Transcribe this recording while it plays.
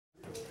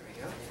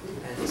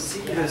see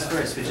who goes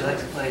first. Would you like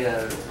to play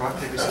rock,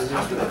 paper,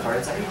 scissors with the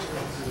cards I need?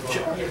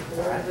 Sure.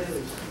 Alright.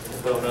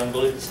 Well,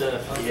 unbelievable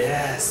stuff.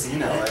 Yes, you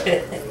know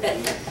it.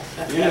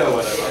 You know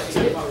what I love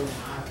to.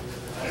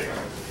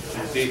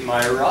 Beat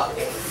my rock.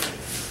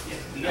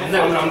 No.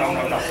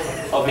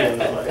 I'll be on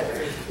that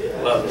later.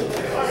 Love it.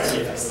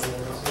 Yes.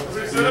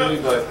 You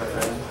both, my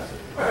friend.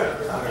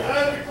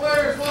 Alright,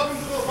 players, welcome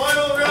to the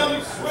final round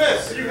of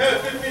Swiss. You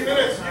have 15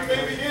 minutes. You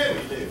may begin.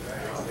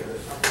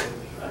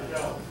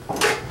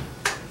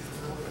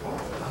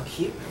 I'll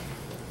keep.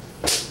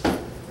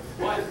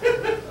 What?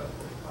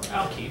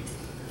 I'll keep.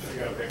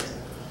 Alright.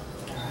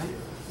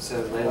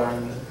 So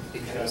Leyline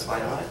becomes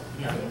final.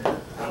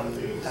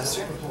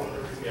 Esther?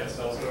 Yes,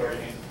 also our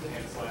hand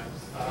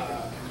slams.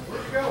 Where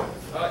are you going?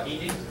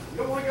 Eating. You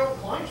don't want to go with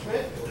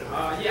Kleinschmidt?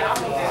 Yeah,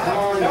 Come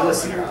on,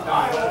 Glistener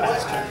Elf.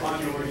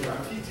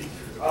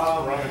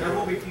 There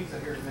will be pizza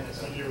here in a minute.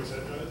 You was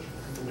that judge?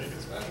 Make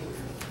it special.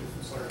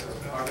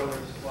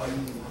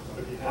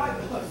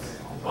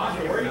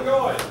 Where are you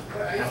going?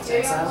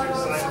 Exile?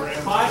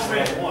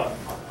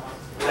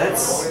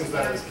 That's.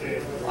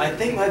 I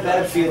think my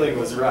bad feeling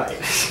was right.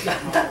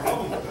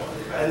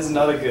 That is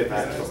not a good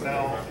match.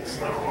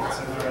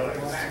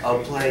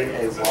 I'll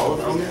play a Wall of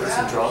Omens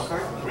and draw a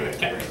card.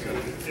 Yeah,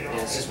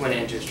 it's just when it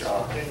enters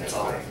draw. That's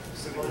all.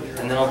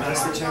 And then I'll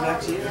pass the turn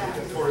back to you. You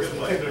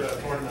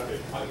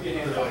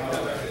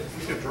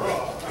could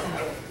draw.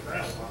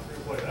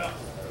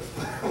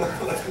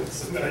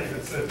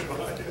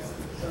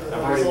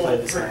 I've already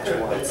played this match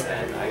once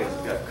and I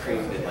got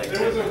creamed in like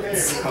 10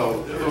 minutes.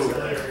 So, ooh.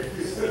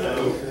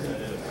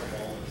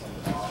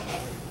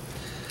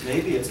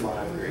 Maybe it's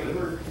mono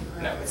green.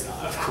 No, it's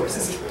not. Of course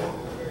it's not.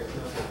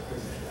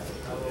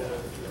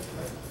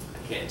 I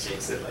can't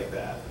jinx it like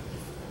that.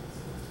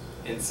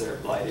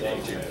 Insert Blighted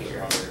Agent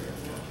here.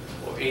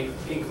 Or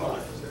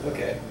Inkmon.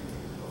 Okay.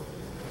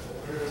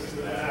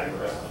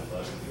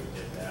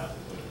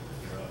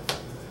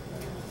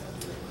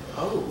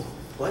 Oh,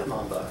 Blood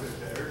Mamba.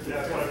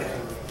 Okay.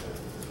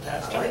 I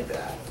like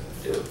that.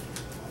 Dude.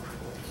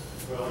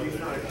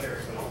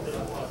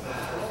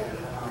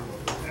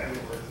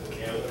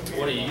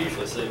 What do you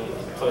usually see when you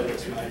play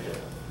this magic?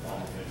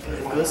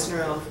 Glistener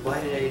Elf,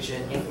 Blighted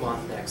Agent,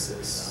 Inkmoth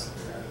Nexus.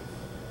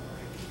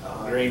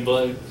 Green,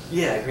 blue?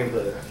 Yeah, green,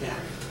 blue. Yeah.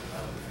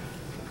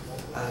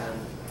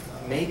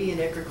 Maybe an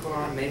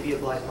Ichorclaw, maybe a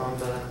Black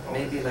Mamba,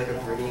 maybe like a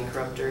Viridian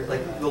Corruptor.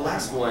 Like the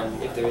last one,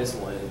 if there is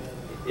one,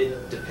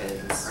 it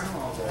depends.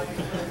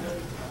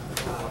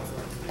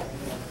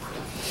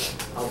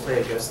 I'll play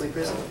a Ghostly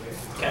Prison.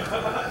 Okay.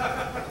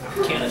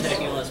 Can't attack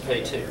you unless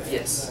pay 2.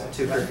 Yes,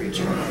 2 per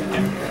creature.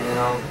 And then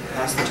I'll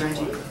pass the turn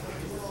to you.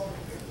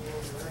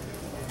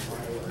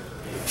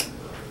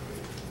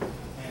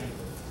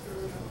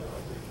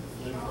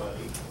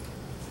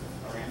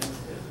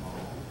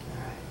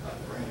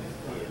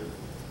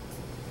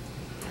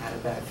 I had a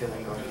bad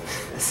feeling going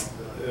into this.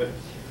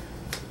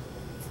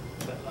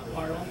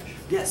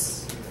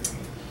 Yes.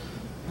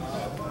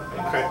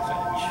 Okay.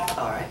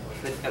 Alright.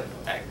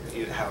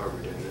 However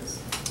we're doing this.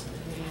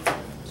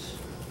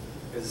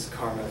 This is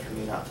karma for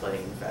me not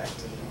playing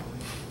Infect.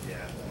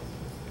 Yeah.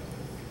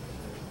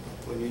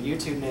 When your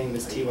YouTube name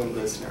is T1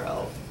 Glistener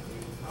Elf,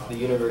 the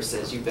universe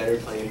says you better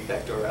play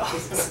Infect or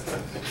else.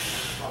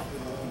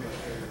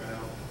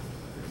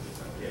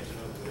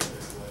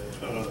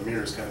 The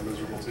mirror's kind of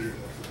miserable too.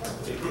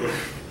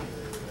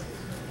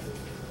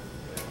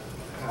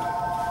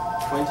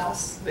 Coin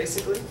toss,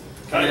 basically?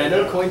 I mean, I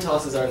know coin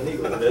tosses aren't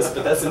legal in this,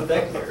 but that's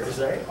Infect mirrors,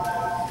 right?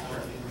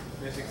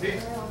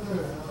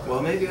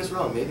 Well, maybe I was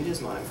wrong. Maybe it is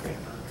mono green.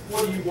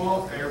 What do you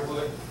want,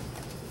 Airwood?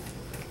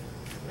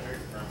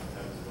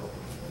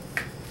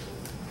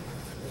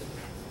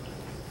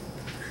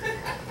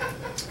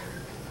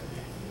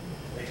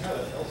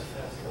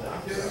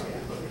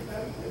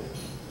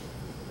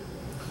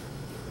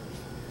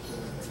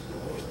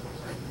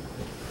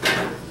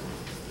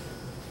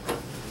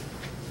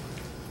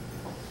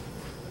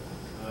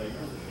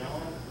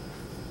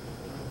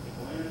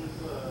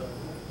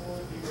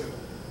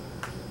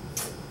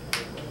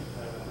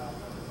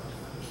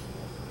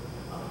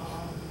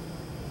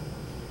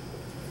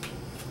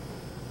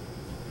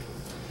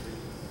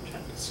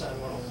 Decide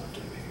what I want to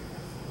do here.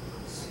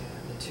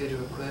 Yeah, the 2 to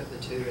equip, the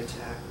 2 to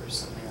attack, or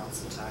something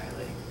else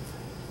entirely.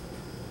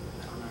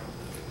 I don't know.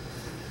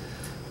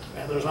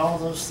 Yeah, there's all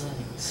those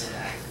things.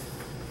 Yeah.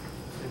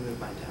 Let me move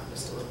mine down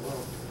just a little.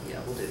 Well, yeah,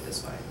 we'll do it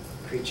this way.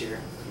 Creature,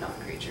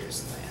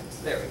 non-creatures, lands.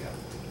 There we go.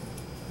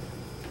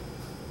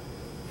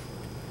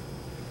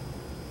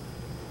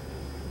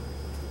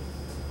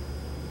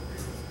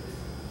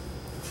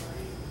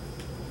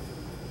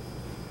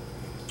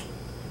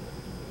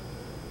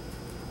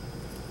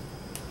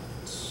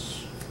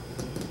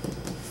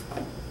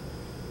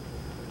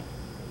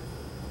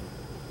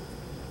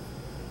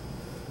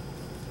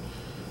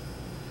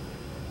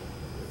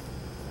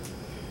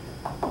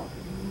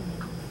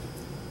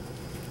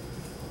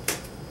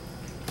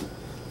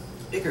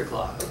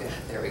 Ichorclaw. Okay,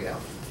 there we go.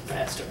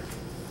 Faster.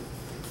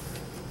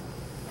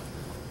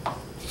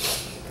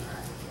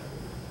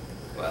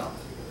 Well,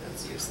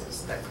 that's useless.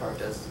 useless. That card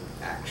does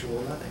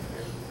actual nothing.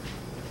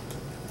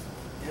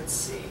 Let's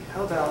see.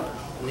 How about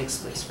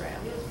Nyx-Fleece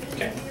Ram?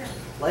 Okay.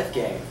 Life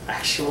gain.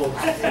 Actual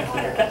nothing.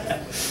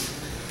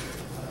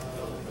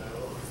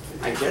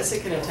 I guess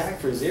it can attack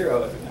for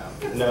 0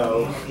 if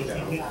no.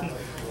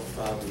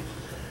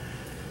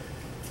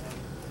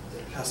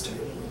 Custom.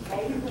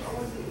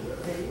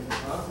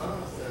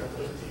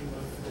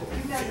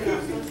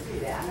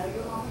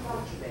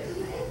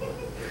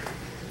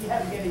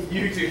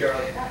 You too,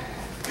 darling.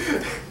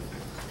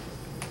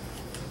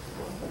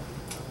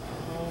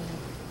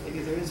 Maybe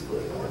there is blue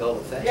with all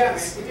the fetches.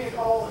 Yeah, give me a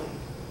call and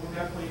we'll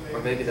definitely make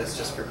Or maybe that's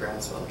just for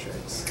groundswell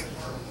tricks.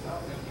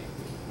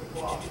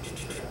 Pop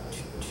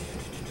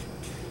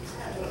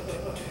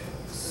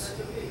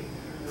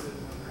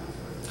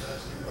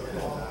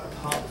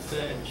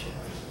fetch.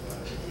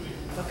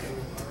 Okay.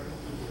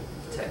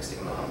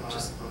 Texting mom.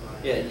 Just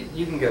yeah,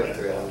 you can go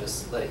through it. I'm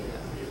just letting you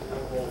know.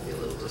 I'll be a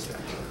little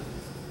distracted.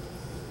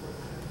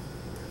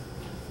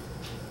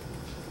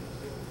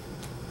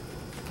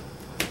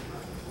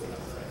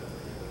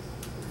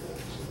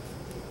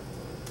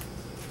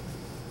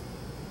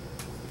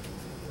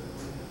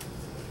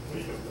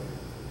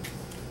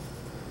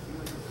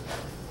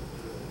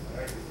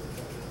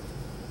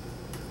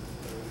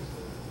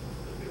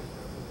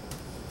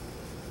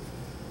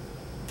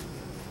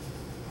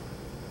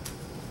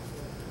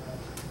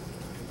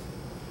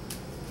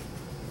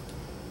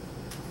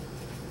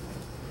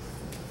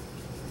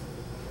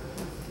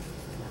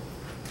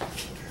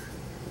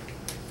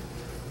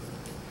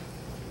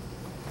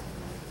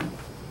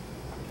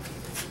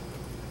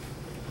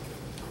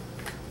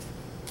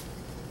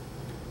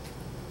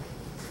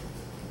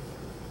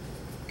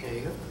 There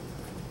you go.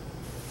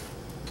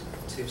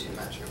 2/2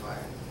 match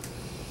required.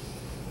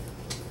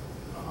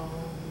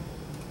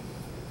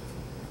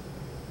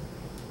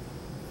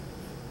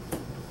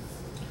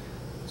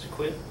 Let's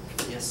quit.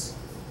 Yes.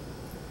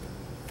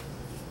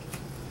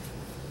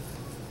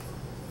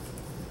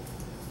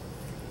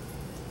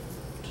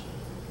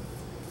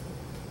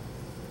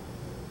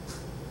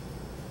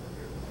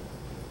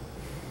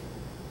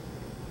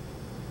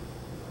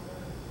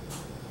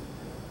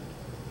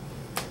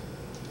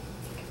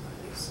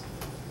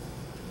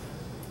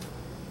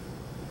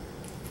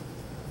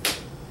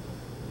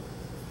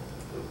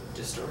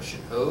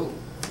 Distortion. Oh.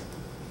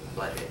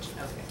 Blood edge.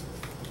 Okay.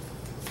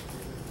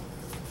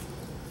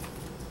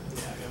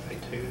 Yeah, I'm gonna pay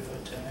 2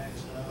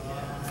 attacks.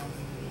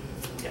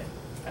 Yeah,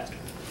 faster.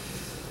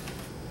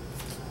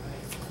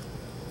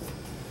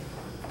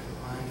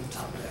 One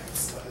top deck.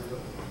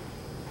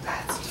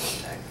 That's a top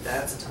deck.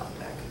 That's a top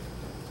deck.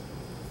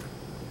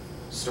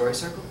 Story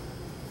circle?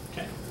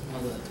 Okay.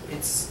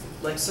 It's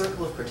like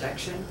Circle of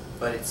Protection,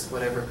 but it's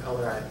whatever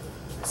color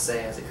I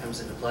say as it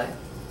comes into play.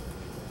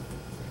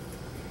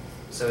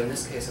 So in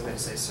this case, I'm going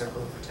to say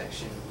Circle of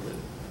Protection blue.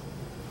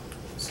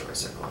 Story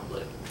circle in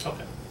blue.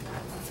 Okay.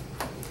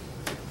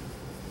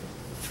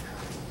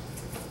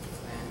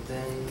 And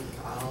then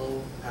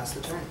I'll pass the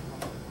turn.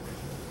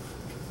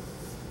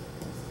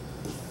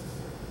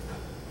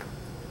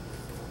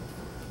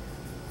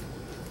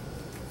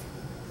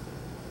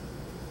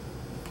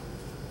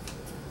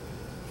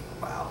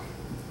 Wow.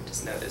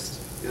 Just noticed.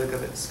 You look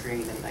up at the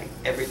screen and like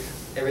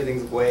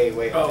everything's way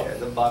up there at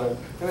the bottom.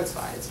 No, it's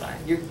fine. It's fine.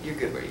 You're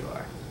good where you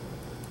are.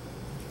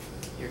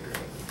 You're great.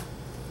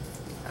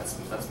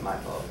 That's my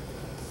fault.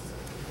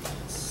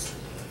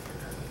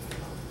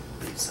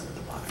 Leave some at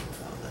the bottom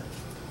with all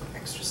the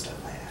extra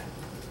stuff I had.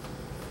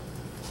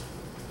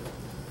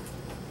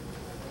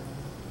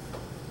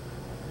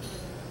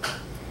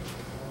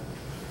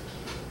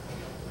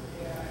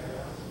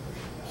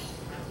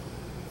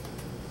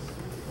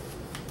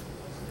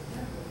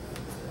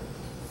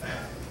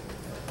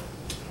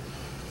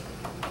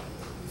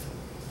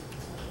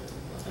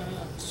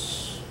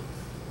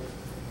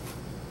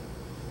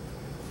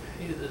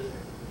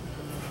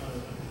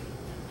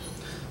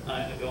 I'm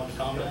going to go into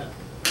combat.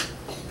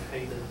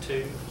 Pay the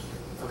 2.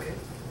 Okay.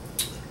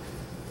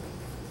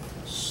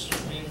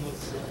 Swing with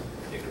the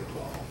Ichor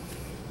Claw.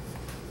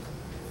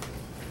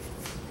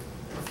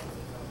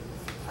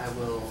 I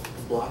will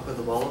block with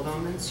the Wall of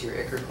Omens. Your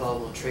Ichor Claw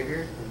will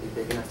trigger and be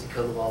big enough to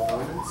kill the Wall of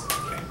Omens.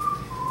 Okay.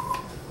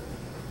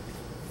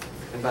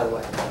 And by the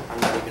way, I'm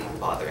not even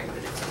bothering the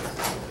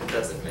Nyx. It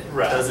doesn't matter.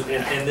 Right. Doesn't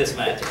In this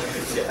match.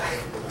 Yeah.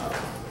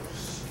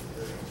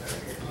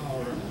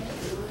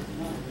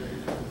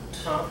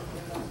 Alright.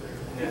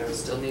 No,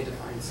 still need to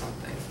find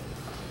something.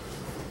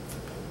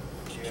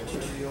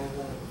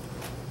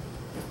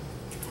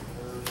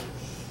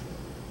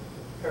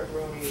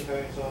 Pepperoni,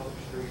 Italian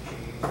sausage, 3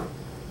 cheese.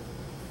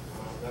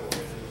 That one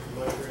is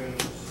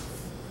mushrooms,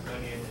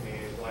 onion,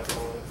 and black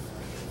walnut.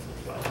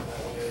 That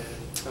one is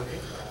Okay.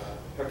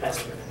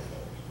 pepperoni.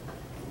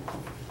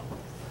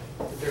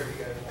 There you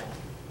go.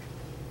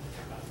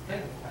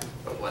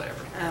 But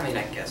whatever. I mean, I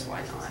guess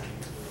why not?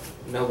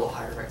 Noble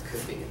Hierarch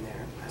could be in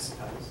there, I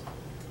suppose.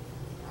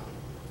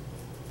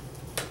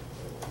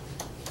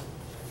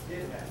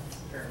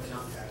 Apparently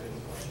not.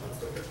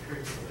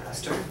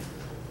 Pass turn.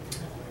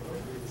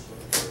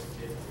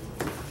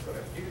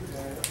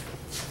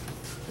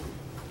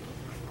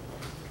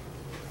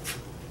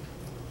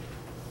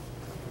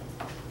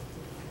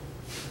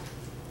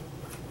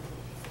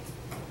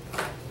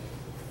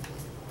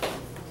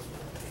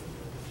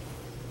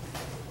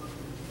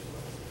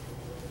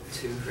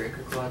 2 for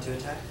Acre Claw to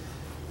attack.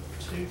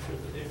 2 for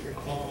the Acre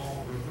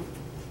Claw. Mm-hmm.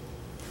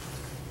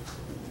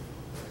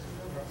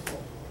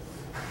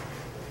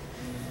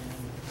 And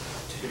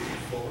 2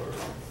 for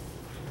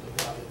the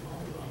Wild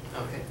Omens.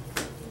 Okay.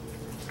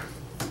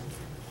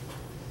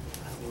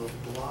 I will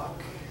block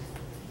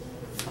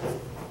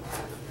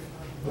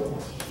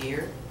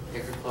here.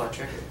 Acre Claw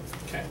trigger.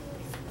 Okay.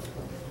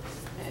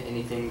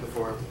 Anything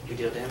before we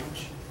deal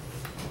damage?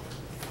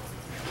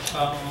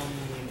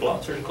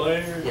 Blocks are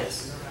declared.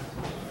 Yes.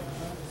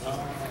 Um,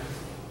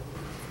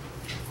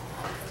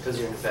 Because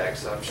you're infect,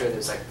 so I'm sure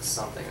there's like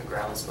something, a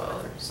ground spell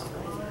or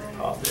something.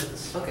 Pop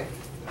this. Okay.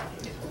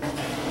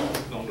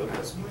 Gonna go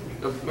get some.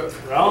 Oops.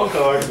 Wrong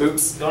card.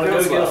 Oops. Gonna go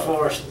Ground get a spell.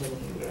 forest and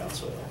then ground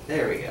swell.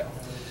 There we go.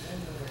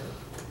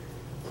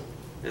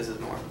 This is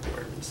more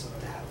important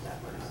to have that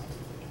one out.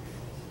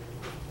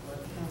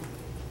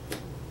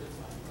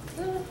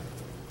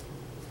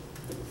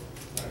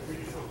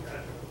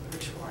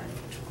 Which one?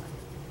 Which one?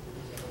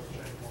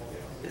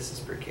 This is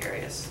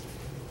precarious.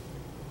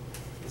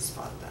 The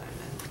spot that I'm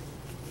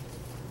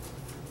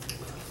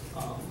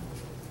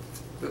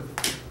in. Oop.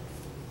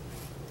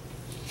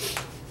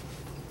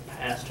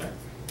 Pass turn.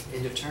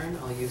 End of turn,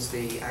 I'll use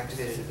the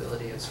activated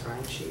ability of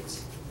Scrying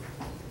Sheets.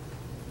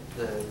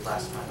 The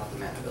last one, not the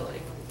mana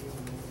ability.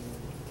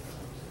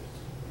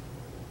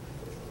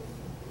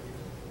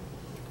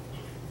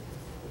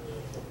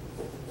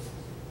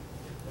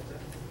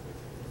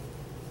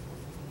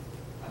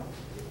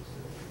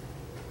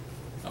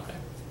 Okay.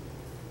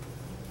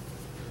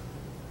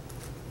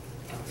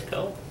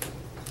 Go.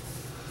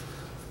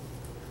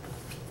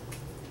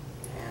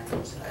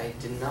 And I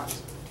did not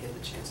get the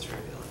chance to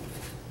reveal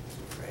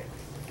anything. Right.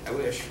 I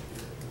wish.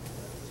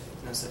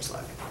 No such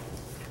luck.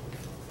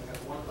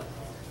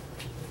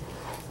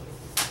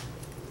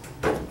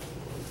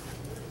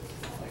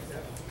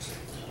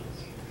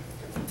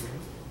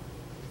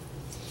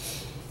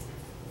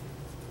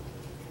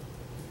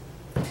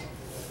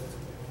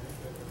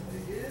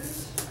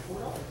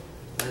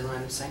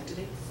 Leyline of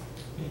Sanctity.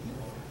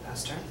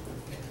 Pass turn.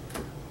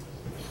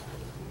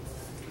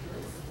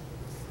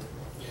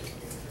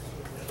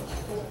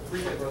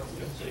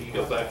 So you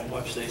go back and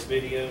watch these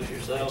videos I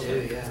yourself?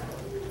 do, yeah.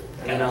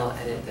 And then I'll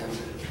edit them,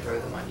 throw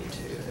them on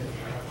YouTube,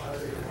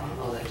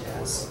 all that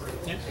jazz.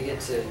 Yeah. I get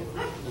to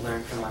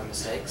learn from my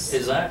mistakes.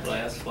 Exactly,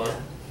 that's what.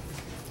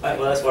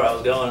 Well, that's where I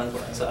was going.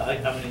 So I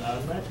mean, I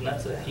imagine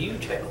that's a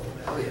huge help.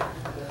 Oh yeah.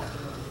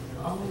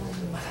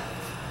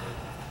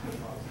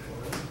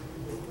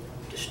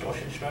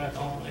 Distortion strike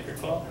on Acre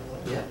Claw.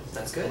 Yeah,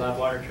 that's good. Live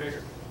wire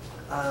trigger.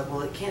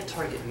 Well, it can't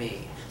target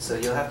me, so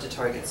you'll have to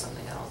target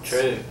something else.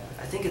 True.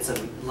 I think it's a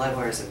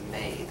Livewire is a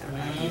May.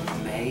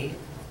 Mhm. May?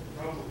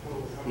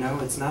 No,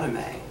 it's not a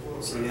May.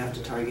 So you have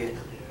to target.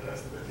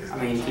 I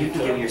mean, you can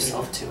give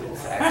yourself 2 in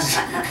fact.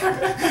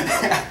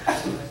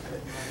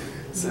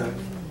 So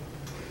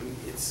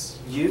it's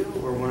you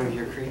or one of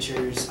your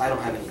creatures. I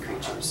don't have any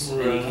creatures,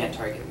 and you Right. can't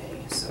target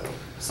me, so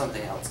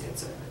something else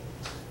gets it.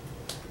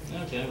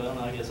 Okay, well,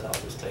 I guess I'll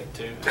just take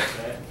 2.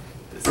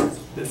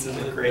 This is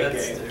a great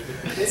That's game.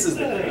 stupid. This is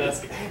the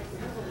greatest game.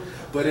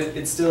 But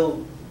it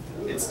still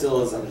is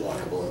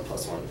unblockable in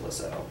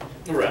 +1/+0.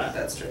 Right.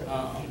 That's true.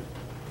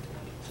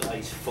 So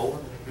he's 4.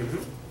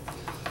 Mm-hmm.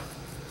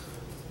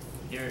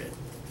 You're at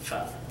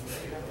 5.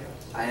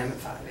 I am at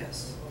 5,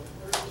 yes.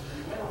 I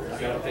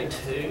gotta pay 2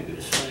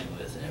 to swing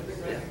with him.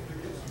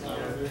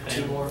 Yeah.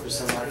 2 more for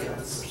somebody For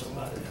else.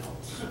 somebody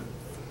else.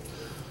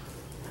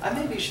 I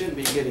maybe shouldn't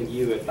be giving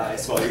you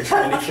advice while you're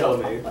trying to kill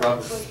me,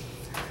 probably.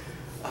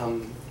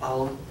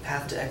 I'll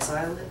have to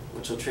exile it,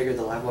 which will trigger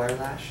the Livewire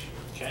Lash,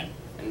 Okay.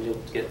 and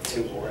you'll get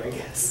 2 more, I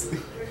guess.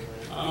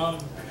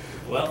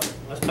 Well,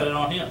 let's put it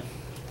on him.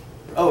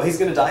 Oh, he's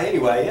gonna die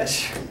anyway, yes,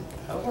 sure.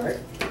 That'll work.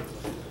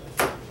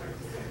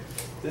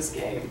 This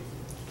game.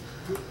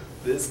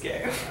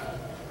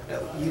 No,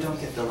 you don't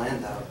get the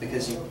land though,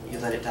 because you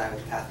let it die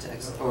with Path to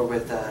Exile, or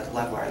with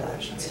Livewire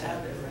Lash instead.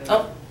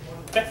 Oh,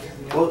 okay.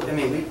 Well, I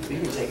mean, we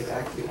can take it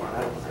back if we want.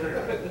 I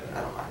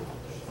don't mind.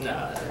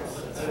 No,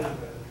 that's fine.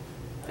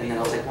 And then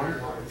I'll take 1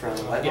 from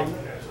Light Yeah. Bomb.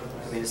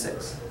 Give me a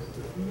 6.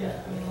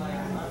 Yeah.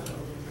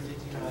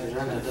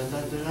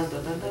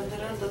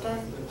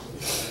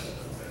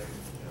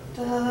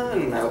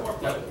 Nope.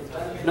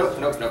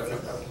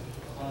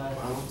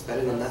 Well, it's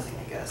better than nothing,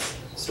 I guess.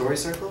 Story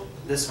Circle.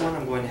 This one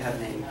I'm going to have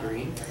named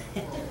Green.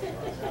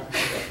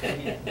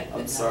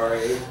 I'm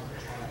sorry.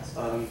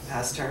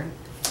 Pass turn.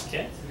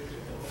 Okay.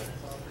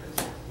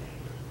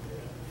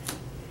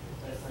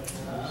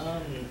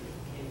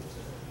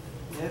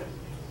 Yep.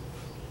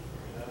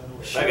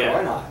 Sure, Okay.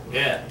 why not?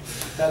 Yeah.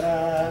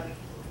 Ta-da!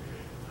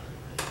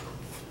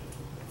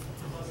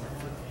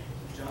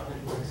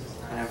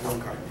 I have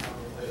 1 card now.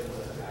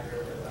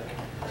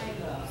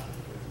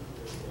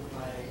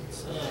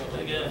 So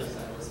we got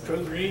pro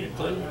green and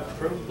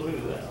pro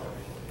blue out.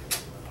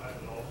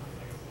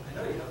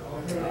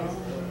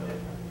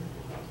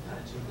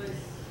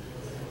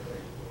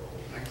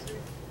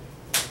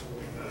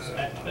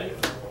 Activate.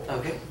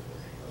 Okay.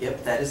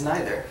 Yep, that is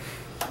neither.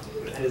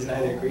 That is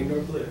neither green nor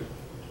blue.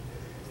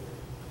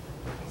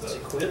 Does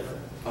it quit?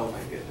 Oh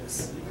my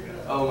goodness.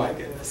 Oh my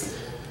goodness.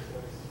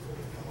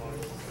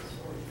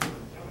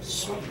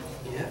 Sweet.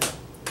 Yeah.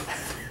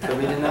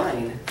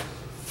 3-9.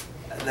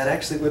 That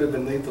actually would have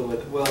been lethal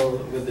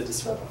with the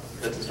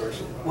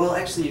distortion. Well,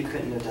 actually, you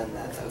couldn't have done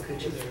that though,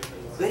 could you?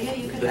 But yeah,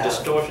 you could The have.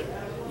 distortion?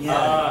 Yeah.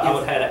 I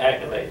would have had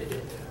activated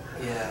it.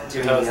 Yeah.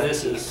 Because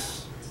this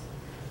is...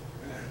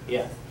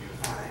 Yeah.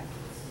 Alright.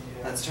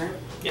 That's turn?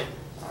 Yeah.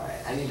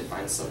 Alright, I need to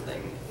find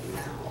something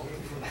now.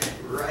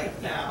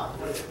 Right now.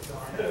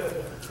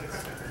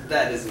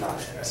 That is not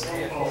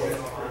it.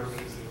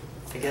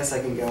 I guess I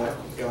can go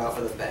out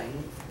with a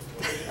bang.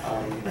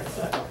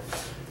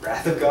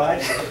 Wrath of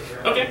God.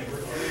 Okay.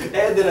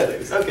 And then I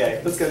lose.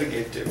 Okay, let's go to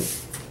game 2.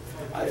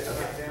 Okay.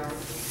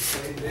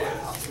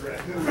 Wow.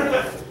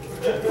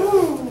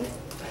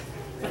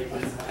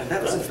 And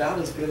that was about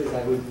as good as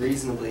I would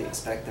reasonably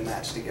expect the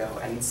match to go,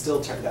 and it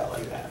still turned out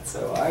like that.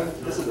 So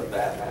this is a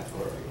bad match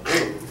for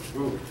me.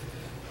 Ooh.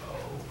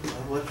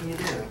 Well, what can you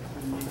do?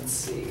 Let's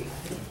see.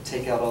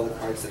 Take out all the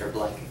cards that are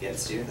blank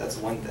against you. That's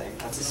one thing.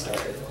 That's a start.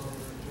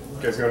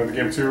 You guys going into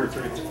game 2 or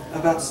 3?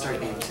 About to start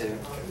game 2.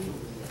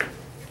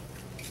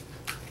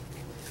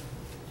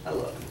 I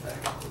love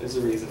Infect. There's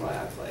a reason why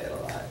I play it a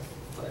lot.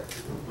 But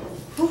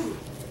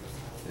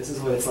this is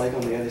what it's like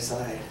on the other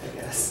side, I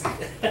guess.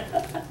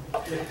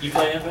 You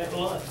play Infect a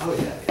lot? Oh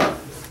yeah.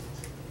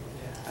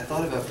 I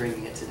thought about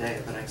bringing it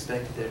today, but I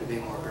expected there to be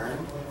more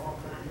burn,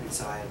 and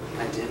so I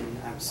didn't.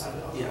 I was,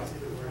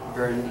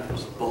 burn,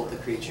 bolt the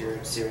creature,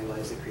 searing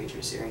blaze the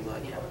creature, searing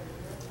blood.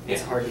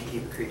 It's hard to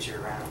keep a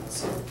creature around.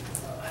 So,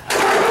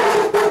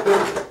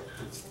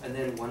 and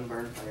then one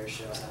burn player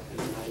shows up and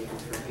you're not able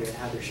to appear in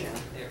Hathershan.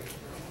 There we go.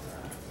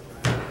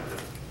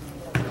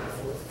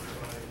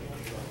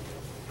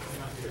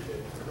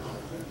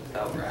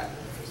 Alright.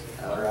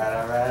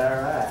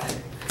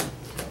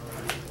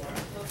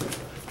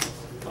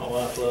 My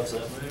wife loves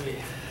that movie.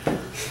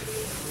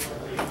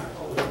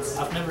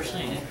 I've never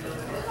seen it.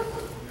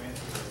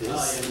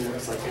 This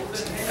looks like it.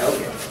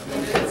 Okay.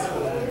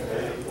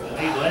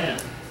 Hey, land.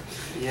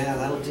 Yeah,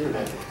 that'll do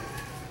it.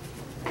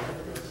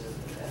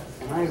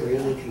 Am I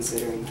really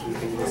considering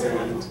keeping this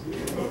hand?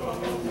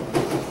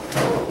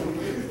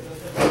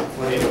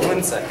 Wait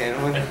 1 second.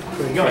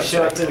 You gonna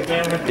show it to the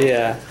camera?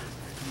 Yeah.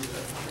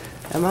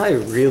 Am I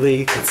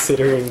really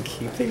considering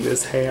keeping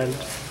this hand?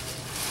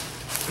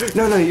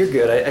 No, you're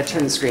good. I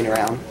turned the screen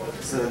around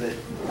so that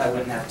I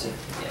wouldn't have to.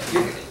 Yeah,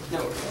 you're good.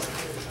 No worries.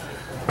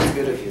 It's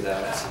good of you,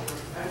 though.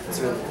 It's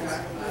really nice.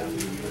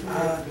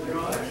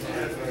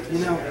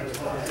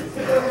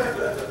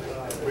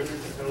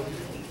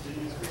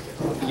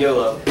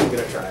 YOLO. I'm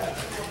gonna try it.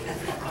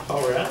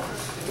 All right.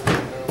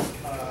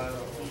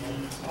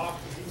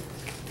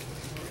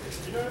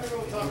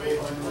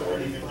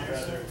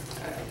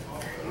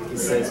 He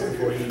says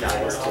before he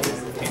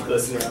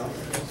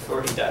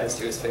dies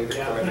to his favorite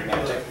card in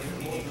Magic.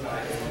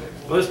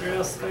 Glistener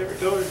Elf's favorite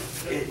card?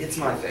 It's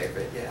my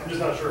favorite, yeah. I'm just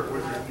not sure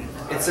which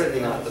it's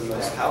certainly not the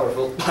most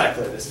powerful Black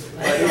Lotus,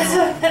 but it's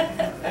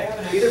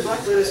either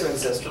Black Lotus or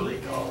Ancestral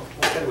Recall.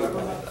 It's gotta be one of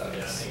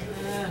those.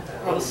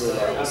 Probably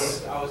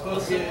those. We'll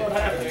see what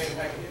happens.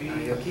 Are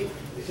you okay?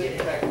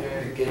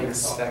 You're getting a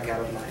spec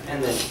out of mine.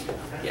 And then,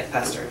 yeah,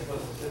 pass turn.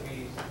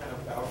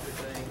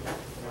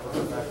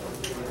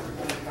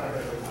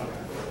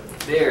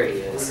 There he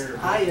is.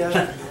 Hiya.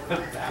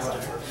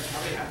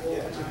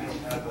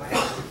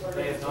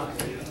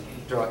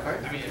 Draw a card.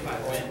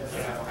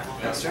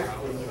 Pass turn.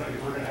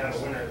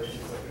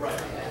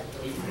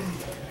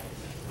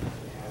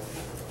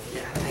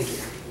 Yeah, thank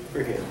you.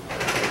 We're good.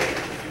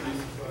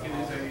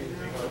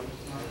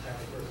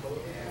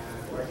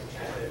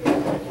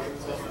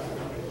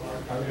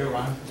 How we doing,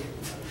 Ryan?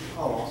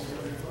 Oh,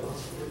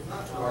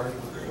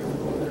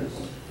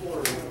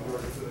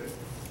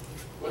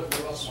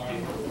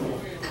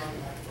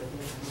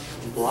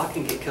 Block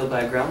and get killed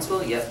by a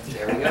groundswell? Yep,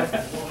 there we go.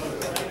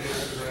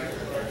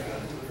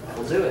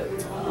 That'll do it.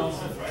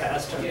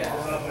 Pass turn. Yeah.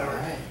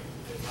 Alright.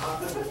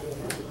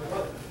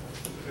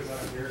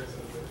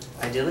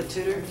 Idyllic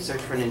Tutor,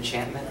 search for an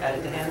enchantment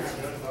added to hand.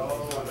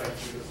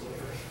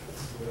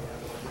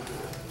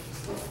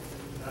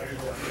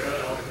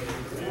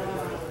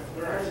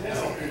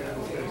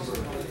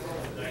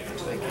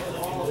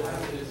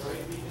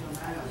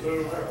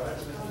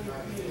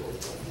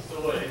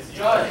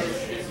 Judge,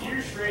 if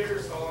you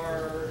Schrader's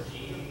are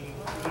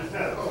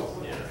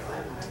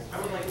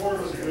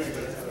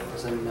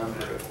There's a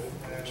number of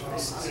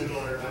choices. I don't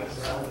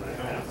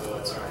know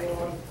what's right.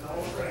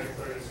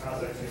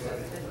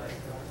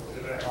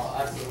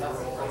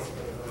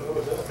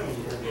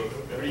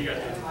 What do you got?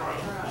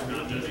 I'm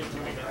not judging.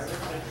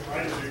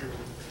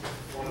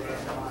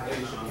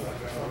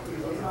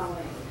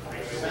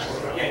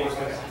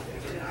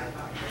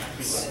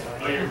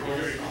 Oh, you're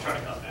trying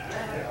to cut back.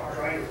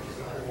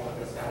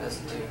 That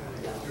doesn't do.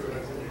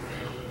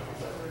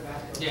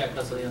 Yeah,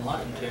 because the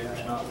Enlightened Tutor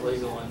is not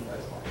legal in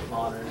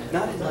modern.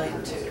 Not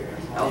Enlightened Tutor,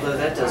 although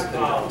that does put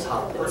it on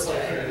top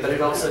instead. But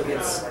it also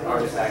gets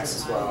artifacts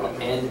as well,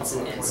 and it's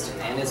an instant,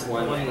 and it's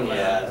one.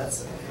 Yeah,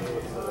 that's.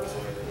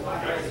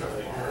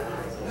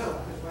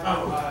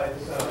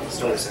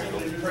 Story Circle.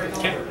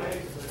 Okay.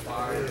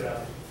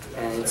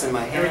 And it's in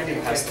my hand,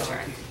 and pass the turn.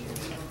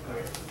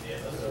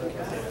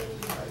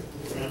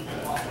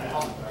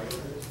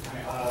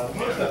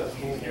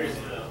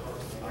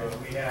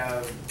 We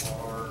have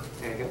our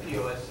There you go.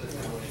 POS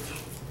system,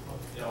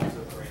 which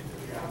also creates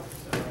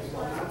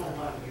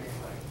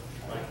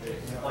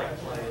like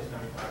play is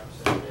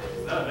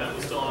 95%. That event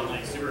was still on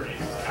like Super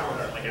Games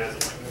calendar, like as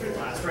of like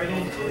last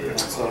Friday.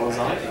 That's what was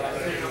on.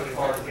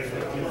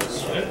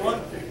 Swing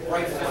one?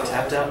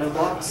 Tapped out, no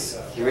blocks.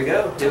 Here we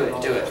go. Do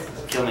it, do it.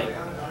 Kill me.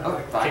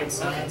 Oh, vines.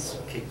 Vines.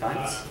 Kick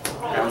vines.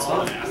 Round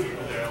spell.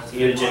 You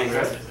get a Jenny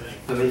Growth.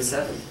 Put me to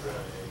 7.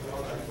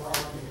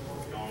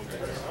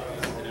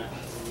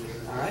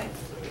 Alright.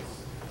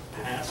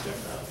 Passed her.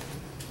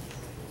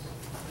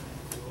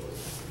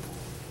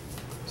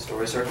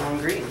 Story Circle on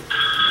green.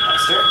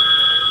 Next turn.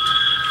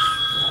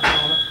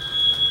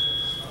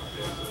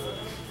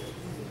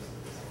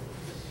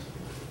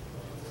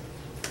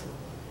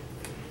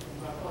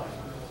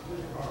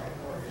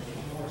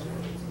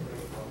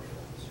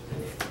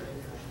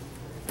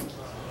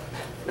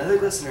 Another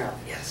Glistener Elf.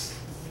 Yes.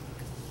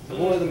 The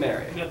more the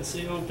merrier. I got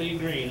the COP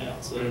green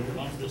out, so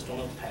I'm just on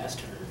a pass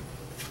turn.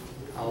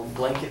 I'll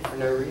blank it for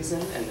no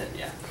reason, and then,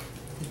 yeah.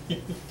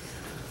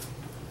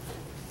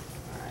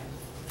 Alright.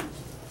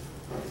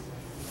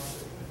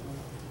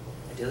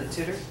 Idyllic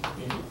Tutor?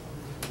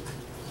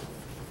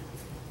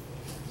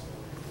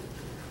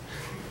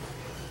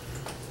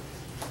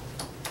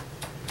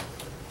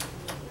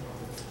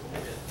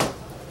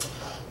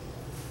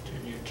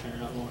 Turn your turn,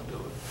 I'm gonna go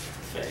with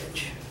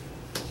fetch.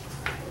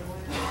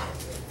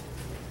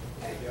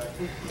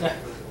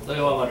 Look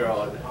at what my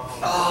draw is.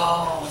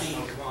 Oh,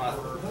 come on.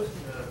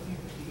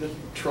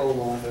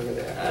 Troll off over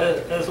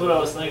there. That's what I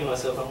was thinking to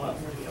myself. I'm like,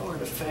 maybe I want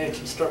to fetch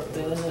and start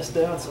thinning this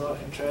down so I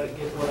can try to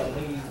get what I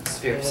need.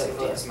 Sphere of Yeah, Safety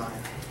but is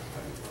mine.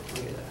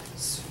 Look at that.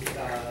 Sphere.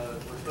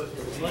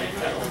 laying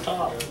right on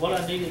top. What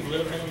I needed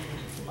would have been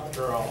my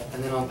draw.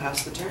 And then I'll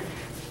pass the turn.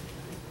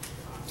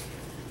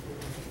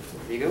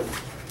 There you go.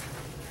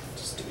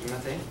 Just doing my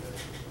thing.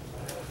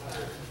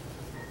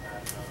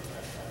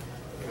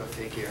 Go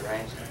figure,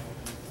 right?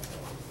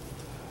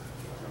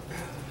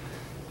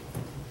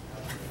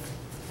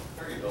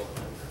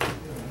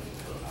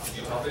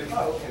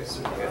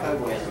 So if I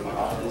win,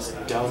 I'll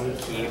just dumb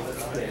keep.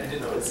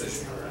 This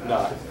is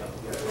not.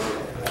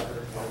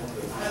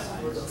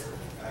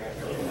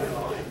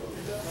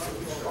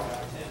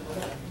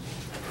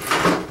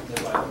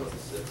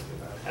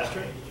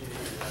 After?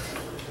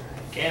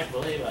 Can't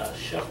believe I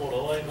shuffled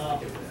away my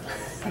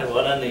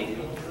what I needed.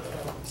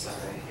 Sorry.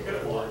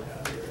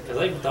 Because I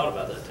even thought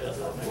about that too. I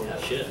thought maybe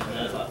I shouldn't. And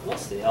I was like,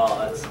 what's the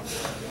odds?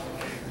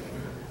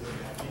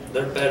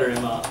 They're better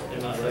in my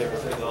favor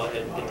if I go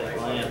ahead and get that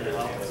land.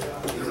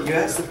 You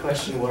ask the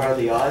question, what are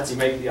the odds? You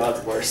make the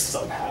odds worse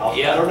somehow.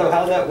 Yeah. I don't know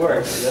how that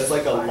works. That's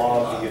like a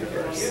law of the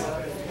universe.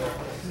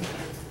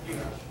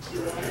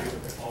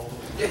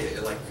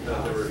 Yeah, like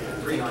there were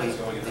 3 lines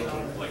going in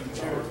like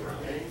 2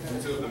 rounds,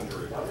 and 2 of them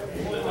drew. And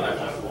then I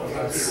won 1.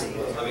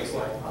 That makes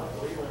like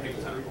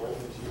people 10.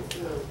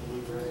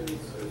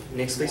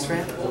 Nyx-Fleece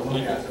Ram?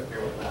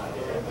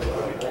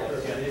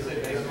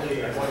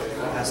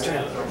 Pass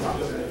turn.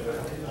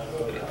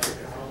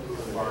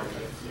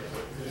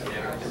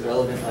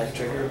 Irrelevant life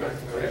trigger, but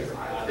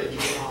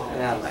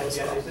now might as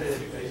well.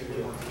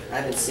 I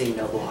haven't seen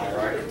Noble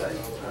Hierarchy, but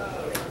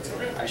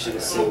I should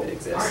assume it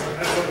exists.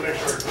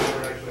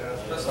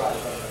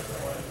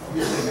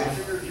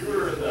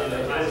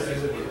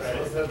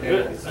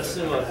 Good. Let's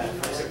see what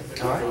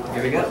happens. Alright,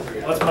 here we go.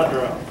 What's my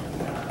draw?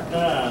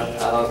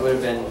 It would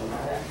have been.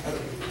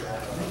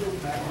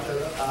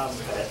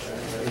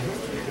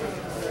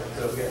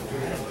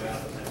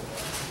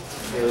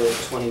 Go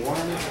 21.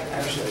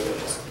 Actually, we'll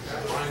just.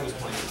 Brian was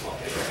playing with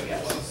wallpaper, I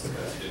guess.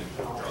 Didn't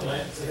draw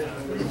lands. And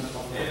Andrew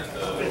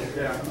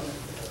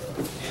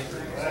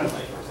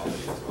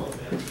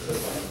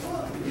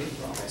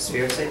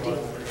Sphere of Safety?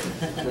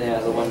 Yeah,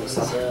 the one we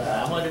saw.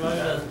 How much am I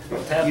gonna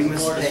tap You more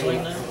must to swing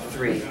pay now?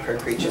 3 per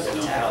creature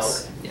that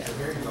taps. Yeah.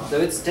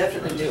 So it's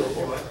definitely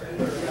doable.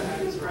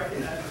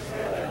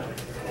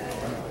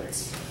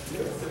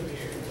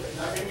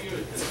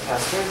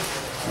 Pass turn.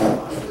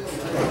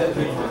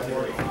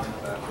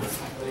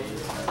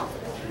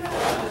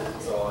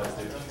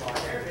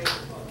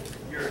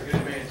 You're a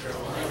good man,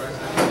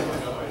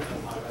 Alright.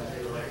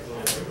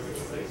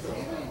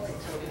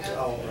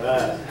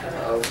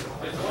 Oh.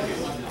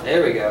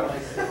 There we go.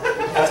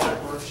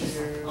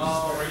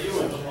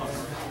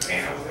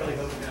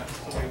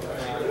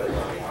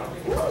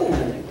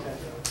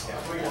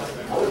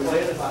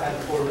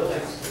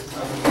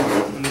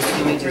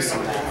 Let me do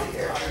some math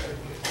here.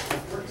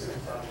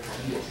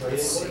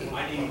 Let's see. I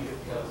need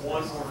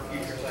one more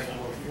future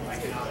cycle. I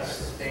cannot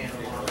stand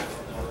alone.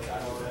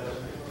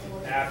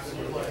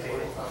 Absolutely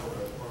hate it.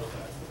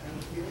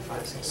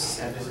 5, 6,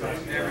 7.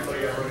 Everybody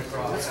I run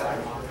across.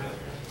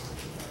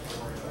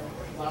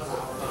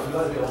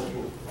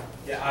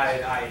 Yeah, I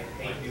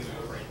hate new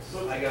prints.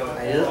 I go.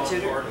 Idyllic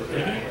Tutor?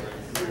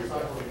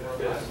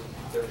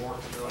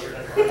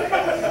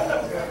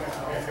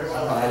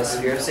 I'll add a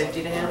Sphere of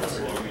Safety to hand.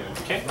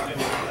 Okay.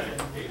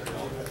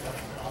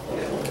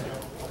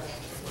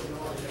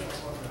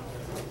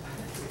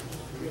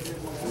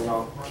 And then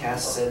I'll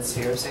cast said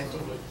Sphere of Safety.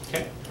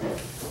 Okay.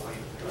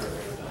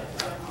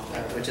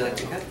 Would you like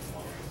to cut?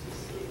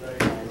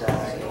 And I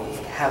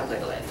have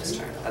played a land this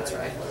turn. That's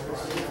right.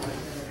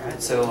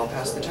 Alright, so I'll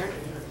pass the turn.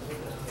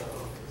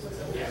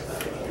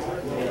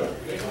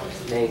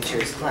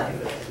 Nature's Claim.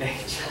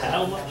 Nature.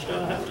 How much do I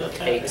have to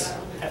tap? 8.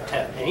 Have to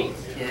tap 8?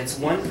 Yeah, it's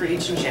 1 for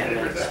each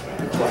enchantment,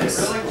 twice,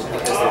 because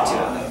there are 2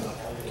 of them.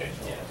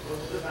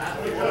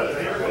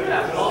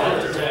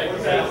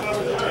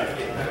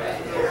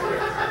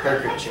 Per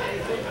creature.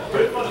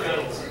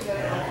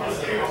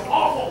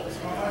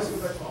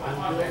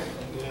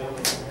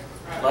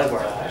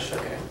 Livewire Lash,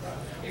 okay.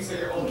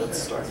 Let's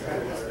start.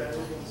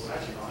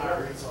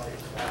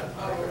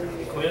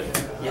 Quit?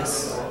 Yes.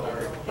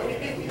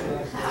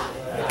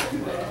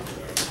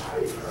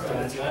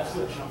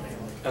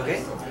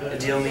 Okay,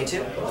 deal me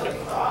too.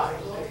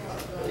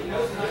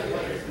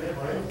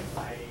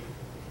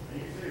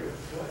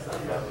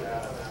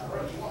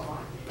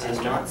 Did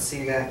not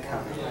see that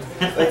coming.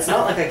 But it's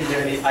not like I can do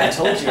any. I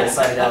told you I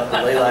signed out the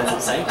Leyline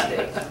of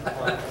Sanctity.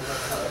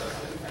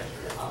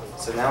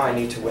 So now I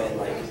need to win,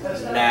 like,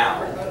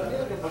 now.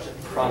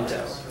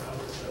 Pronto.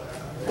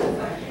 I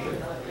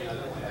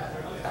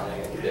don't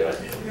think I can do it.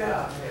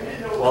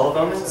 Wall of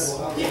Omens? Oh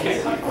my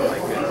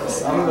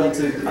goodness.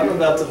 I'm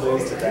about to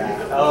lose to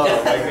that. Oh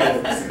my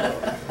goodness.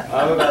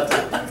 I'm about to.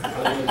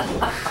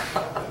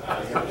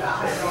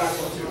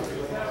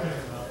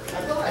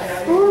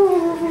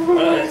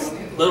 It's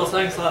little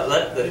things like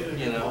that that,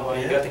 you know, when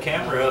you got the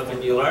camera up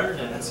and you learn,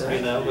 and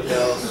you know,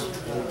 because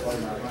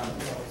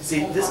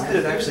See, this could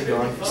have actually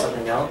gone for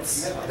something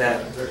else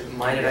that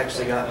might have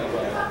actually gotten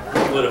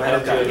would have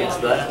helped you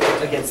against that.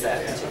 Against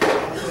that.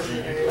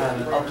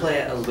 I'll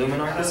play a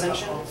Luminarch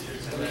Ascension.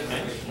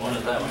 Okay, one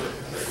at that one.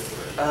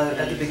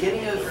 At the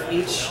beginning of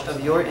each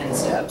of your end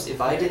steps,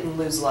 if I didn't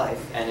lose life,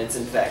 and it's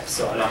infect,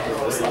 so I'm not going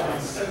to lose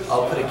life,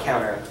 I'll put a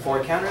counter.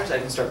 4 counters, I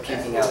can start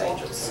puking out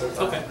angels.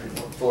 Okay.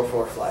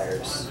 4/4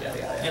 flyers.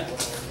 Yeah.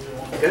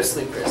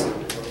 Ghostly Prison.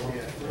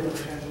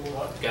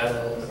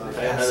 Gotta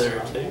pay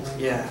another 2.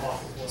 Yeah.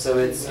 So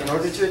it's in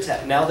order to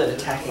attack. Now that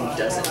attacking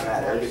doesn't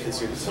matter because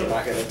you're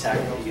not going to attack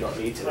if you don't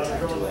need to attack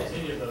to win.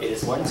 It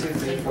is 1, 2,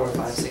 3, 4,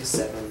 5, 6,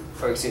 7,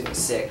 or excuse me,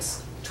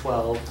 6,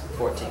 12,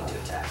 14 to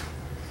attack.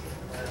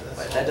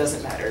 But that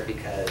doesn't matter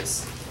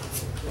because,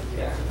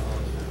 yeah.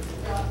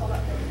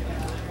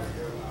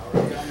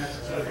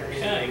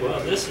 Okay, well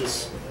this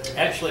is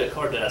actually a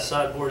card that I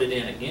sideboarded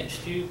in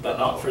against you, but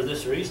not for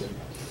this reason.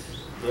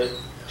 But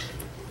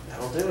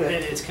That'll do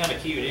it. it's kind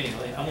of cute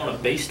anyway. I'm gonna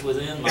Beast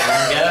Within my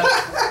own guy.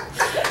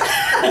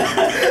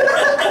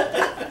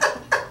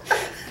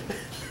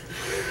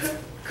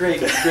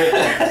 Great. So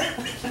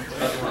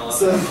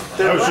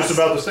I was just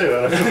about to say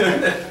that.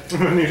 I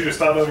need you to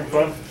stop having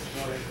fun.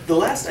 the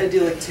last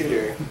Idyllic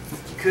Tutor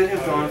could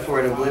have gone for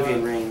an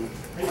Oblivion Ring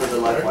for the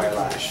Livewire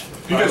Lash.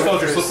 Can you guys spell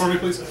out your slip for me,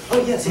 please?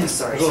 Oh yes,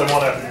 sorry. There's only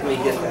one after. Let me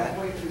get that.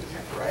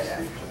 Right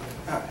after.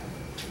 Alright.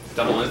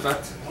 Double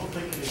Infect?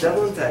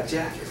 Double Infect,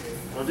 yeah.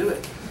 I'll do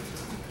it.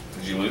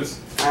 Did you lose?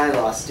 I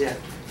lost, yeah.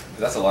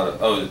 That's a lot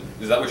of. Oh,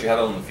 is that what you had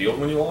on the field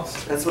when you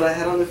lost? That's what I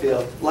had on the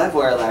field.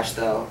 Livewire Lash,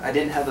 though. I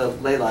didn't have a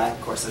Leyline.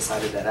 Of course, I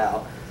sided that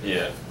out.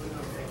 Yeah.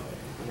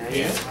 Now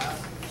you go.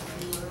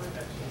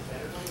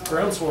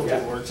 Groundswell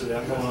works it.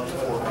 I'm going up to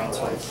 4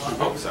 groundswells.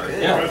 Oh, sorry.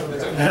 Good. Yeah.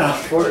 It's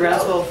okay. 4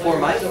 groundswell, 4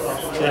 might.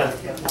 Yeah.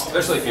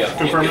 Especially if you have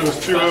Confirm it was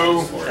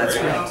 2-0. That's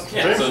correct.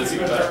 Yeah, so it's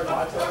even better.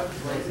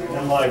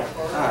 I'm like,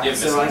 Alright,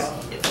 so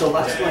the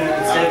last one,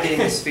 instead of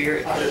getting a sphere,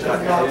 it could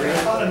have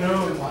gotten a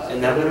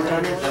and that would have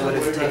done it. That would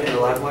have taken the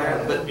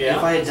Livewire. But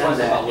if I had done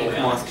that,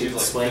 Moth could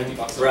swing.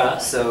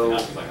 Right. So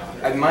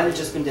I might have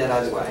just been dead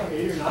either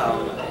way.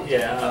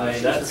 Yeah, I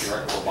mean that's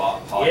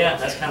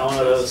kind of one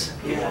of those.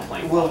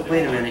 Yeah. Well,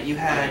 wait a minute. You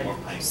had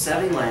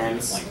 7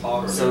 lands,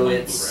 so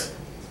it's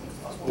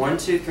 1,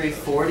 2, 3,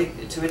 4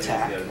 to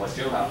attack.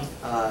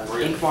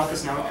 Ink Moth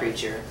is now a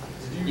creature.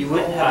 You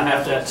wouldn't I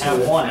have have to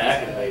have one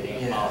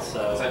activating Yeah.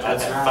 also. I'd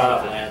That's have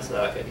right. 5 lands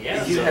that I could.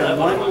 Yeah. If you so had that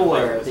one would've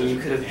more, been- then you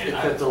could have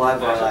equipped the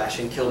Livewire Lash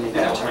and killed me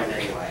that turn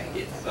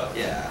anyway.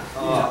 Yeah.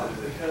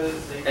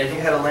 And if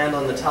you had a land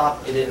on the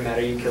top, it didn't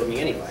matter. You killed me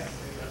anyway.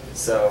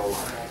 So.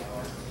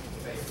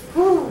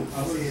 Whew.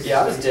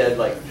 Yeah, I was dead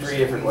like 3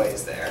 different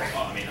ways there.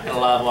 A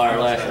Livewire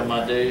Lash on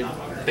my dude.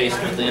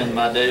 Beast Within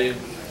my dude.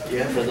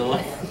 Yeah. For the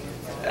win.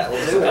 That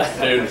will do it.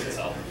 Dude.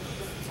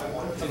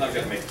 I'm not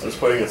gonna make. Let's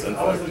play against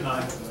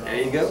Infect.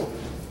 There you go.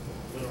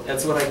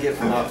 That's what I get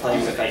for not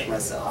playing Infect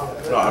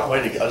myself. No,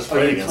 I just Oh,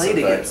 played you against played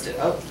Infect. against it.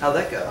 Oh, how'd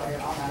that go?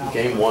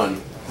 Game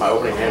 1. My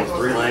opening hand was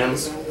 3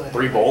 lands,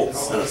 3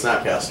 bolts, and a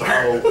Snapcaster.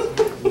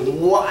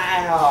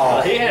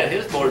 Wow. He had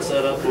his board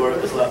set up where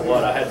it was like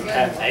what I had to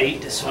tap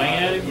 8 to swing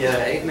at him.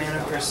 Yeah, 8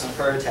 mana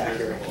per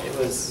attacker. It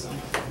was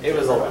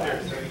a lot.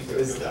 It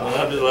was.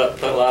 I'll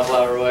just put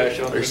Livewire Lash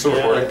on. Are you still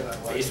recording?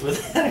 Beast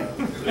Within.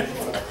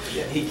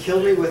 Yeah. He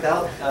killed me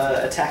without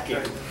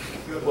attacking.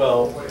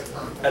 Well,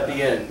 at the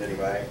end,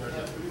 anyway.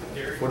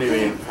 What do you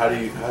mean? How'd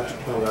you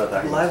kill without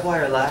that?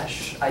 Livewire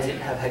Lash, I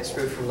didn't have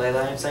hexproof from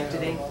Leyline of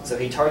Sanctity, so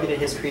he targeted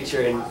his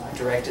creature and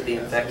directed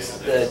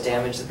the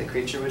damage that the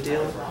creature would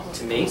deal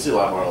to me. Let's see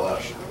Livewire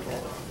Lash.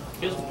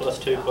 Gives them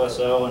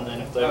 +2/+0, and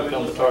then if they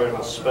become the target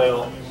of a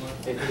spell,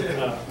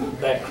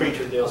 that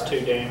creature deals 2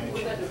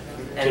 damage.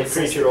 And to it's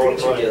creature or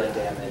creature player. dealing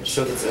damage.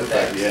 So It's it's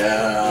effect.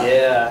 yeah.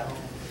 Yeah.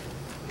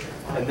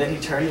 And then he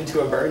turned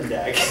into a burn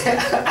deck.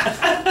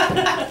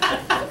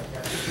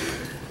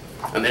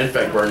 An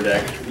infect burn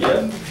deck.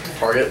 Yep.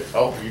 Target.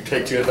 Oh, you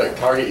take 2 infect.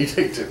 Target. You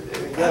take 2.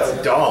 go.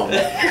 That's dumb.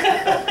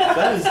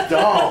 That is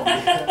dumb.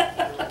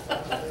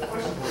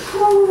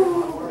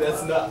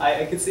 That's not.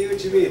 I can see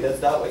what you mean.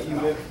 That's not what you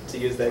meant to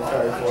use that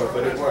card for,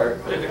 but it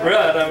worked.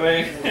 Right, I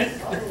mean.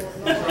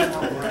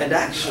 And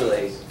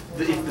actually,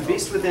 if the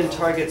beast within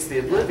targets the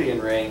Oblivion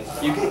Ring,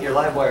 you get your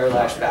Livewire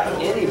Lash back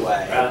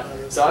anyway.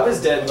 So I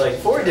was dead like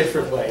 4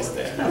 different ways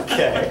then.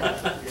 Okay.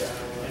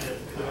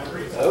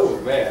 Oh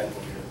man.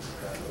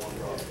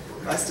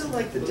 I still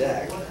like the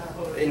deck.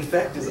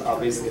 Infect is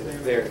obviously a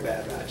very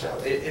bad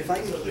matchup. If I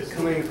can keep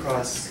coming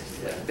across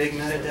big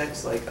meta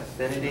decks like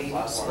Affinity,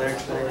 Splinter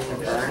Twin,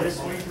 and Burn, this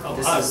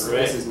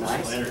is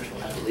nice.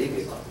 I believe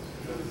you.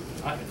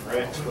 I can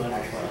wreck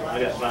Splinter Twin.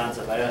 I got Vines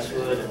of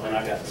Ashwood, and then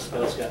I got the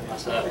spells got my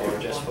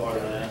sideboard just for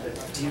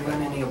that. Do you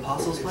run any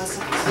Apostles'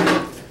 Blessings?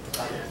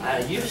 I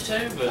used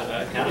to, but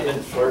I kind of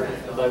been flirting.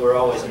 They were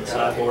always in the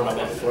sideboard, and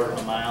I've been flirting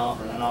them out,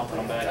 and then I'll put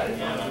them back in.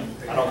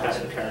 And I don't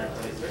have them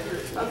currently.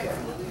 Okay.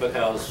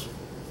 Because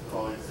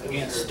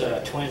against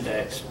twin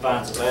decks,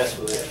 Vines of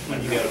Ashwood,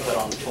 when you go to put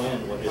on the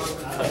twin, we'll just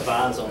put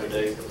Vines on the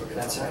dude.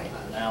 That's right.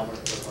 Now,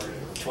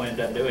 twin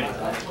doesn't do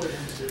anything.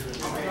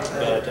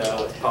 But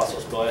with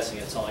Apostle's Blessing,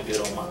 it's only good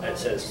on my, it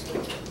says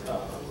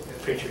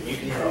creature you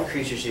control.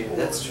 Creatures you,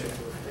 that's true.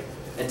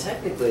 And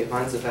technically,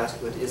 Vines of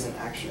Ashwood isn't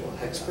actual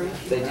hexproof.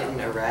 They didn't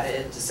errata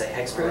it to say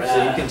hexproof,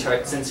 so you can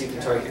since you can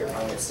target your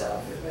opponent's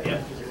stuff.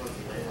 Yep.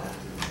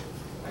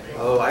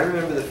 Oh, I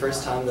remember the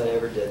first time that I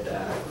ever did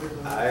that.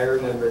 I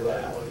remember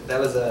that. That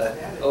was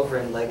over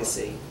in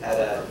Legacy at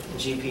a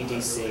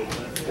GPDC.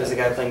 There was a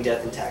guy playing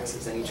Death and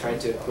Taxes, and he tried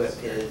to equip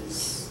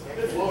his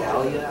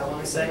Gallia, I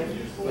want to say,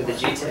 with a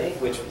GT,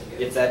 which,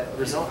 if that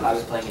resolved, I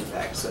was playing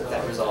Infect, so if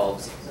that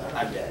resolves,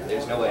 I'm dead.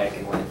 There's no way I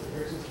can win.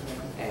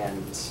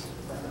 And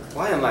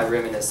why am I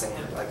reminiscing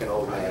like an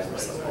old man or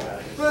something?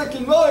 Back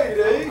in my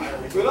day,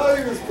 when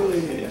I was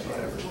playing it.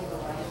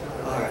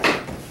 Alright.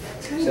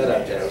 Shut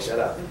up, Jay, shut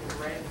up.